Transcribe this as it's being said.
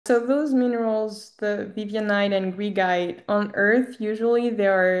So those minerals, the vivianite and greigite on Earth, usually they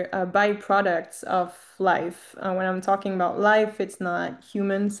are byproducts of life. When I'm talking about life, it's not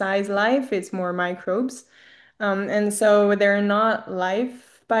human-sized life, it's more microbes. And so they're not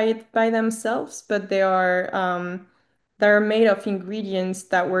life by themselves, but they're made of ingredients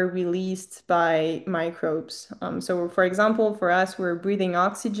that were released by microbes. So for example, for us, we're breathing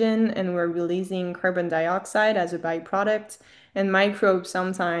oxygen and we're releasing carbon dioxide as a byproduct. And microbes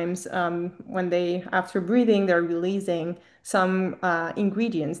sometimes, when after breathing, they're releasing some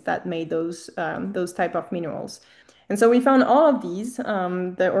ingredients that made those type of minerals. And so we found all of these,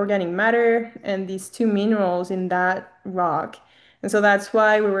 the organic matter and these two minerals in that rock. And so that's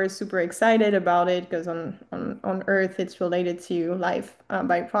why we were super excited about it because on Earth it's related to life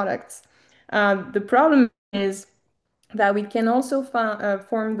byproducts. The problem is that we can also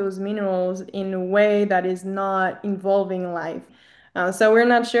form those minerals in a way that is not involving life. So we're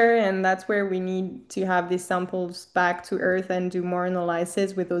not sure, and that's where we need to have these samples back to Earth and do more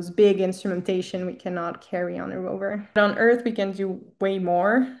analysis with those big instrumentation we cannot carry on a rover. But on Earth, we can do way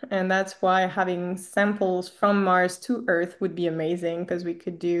more, and that's why having samples from Mars to Earth would be amazing because we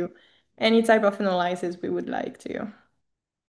could do any type of analysis we would like to.